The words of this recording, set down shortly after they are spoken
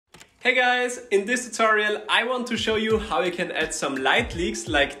Hey guys, in this tutorial I want to show you how you can add some light leaks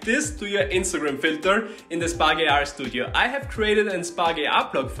like this to your Instagram filter in the Spark AR Studio. I have created a Spark AR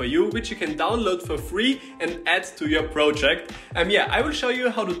plug for you which you can download for free and add to your project. I will show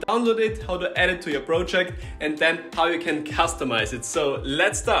you how to download it, how to add it to your project and then how you can customize it. So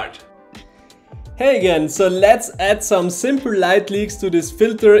let's start. Hey again, so let's add some simple light leaks to this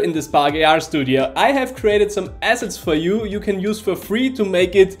filter in the Spark AR Studio. I have created some assets for you can use for free to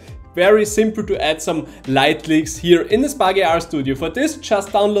make it very simple to add some light leaks here in the Spark AR Studio. For this, just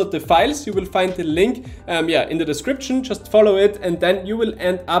download the files. You will find the link in the description. Just follow it and then you will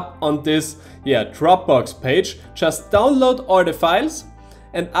end up on this Dropbox page. Just download all the files.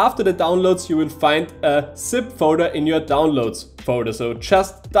 And after the downloads, you will find a zip folder in your downloads folder. So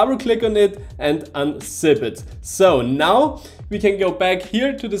just double click on it and unzip it. So now we can go back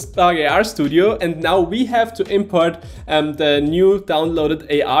here to the Spark AR Studio and now we have to import the new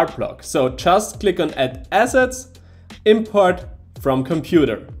downloaded AR plug. So just click on Add Assets, Import from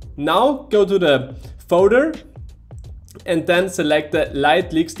Computer. Now go to the folder and then select the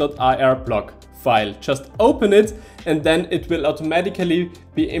lightleaks.ar plug file. Just open it and then it will automatically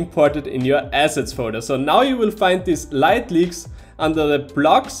be imported in your assets folder. So now you will find these light leaks under the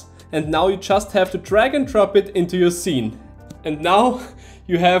blocks and now you just have to drag and drop it into your scene. And now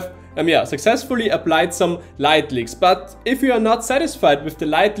you have successfully applied some light leaks. But if you are not satisfied with the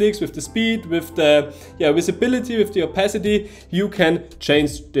light leaks, with the speed, with the visibility, with the opacity, you can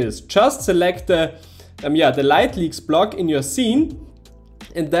change this. Just select the light leaks block in your scene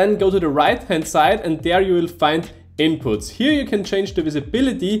and then go to the right hand side and there you will find inputs. Here you can change the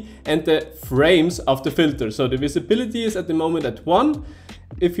visibility and the frames of the filter. So the visibility is at the moment at 1.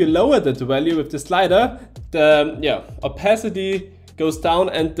 If you lower that value with the slider, the opacity goes down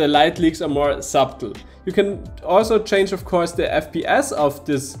and the light leaks are more subtle. You can also change, of course, the FPS of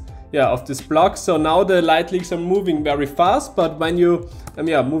this block. So now the light leaks are moving very fast, but when you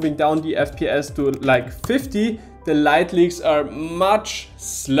moving down the FPS to like 50, the light leaks are much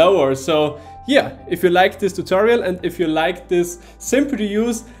slower. So yeah, if you like this tutorial and if you like this simple to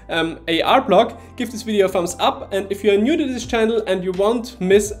use AR plug, give this video a thumbs up. And if you are new to this channel and you won't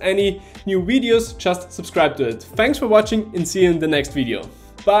miss any new videos, just subscribe to it. Thanks for watching and see you in the next video.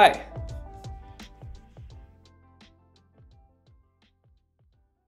 Bye!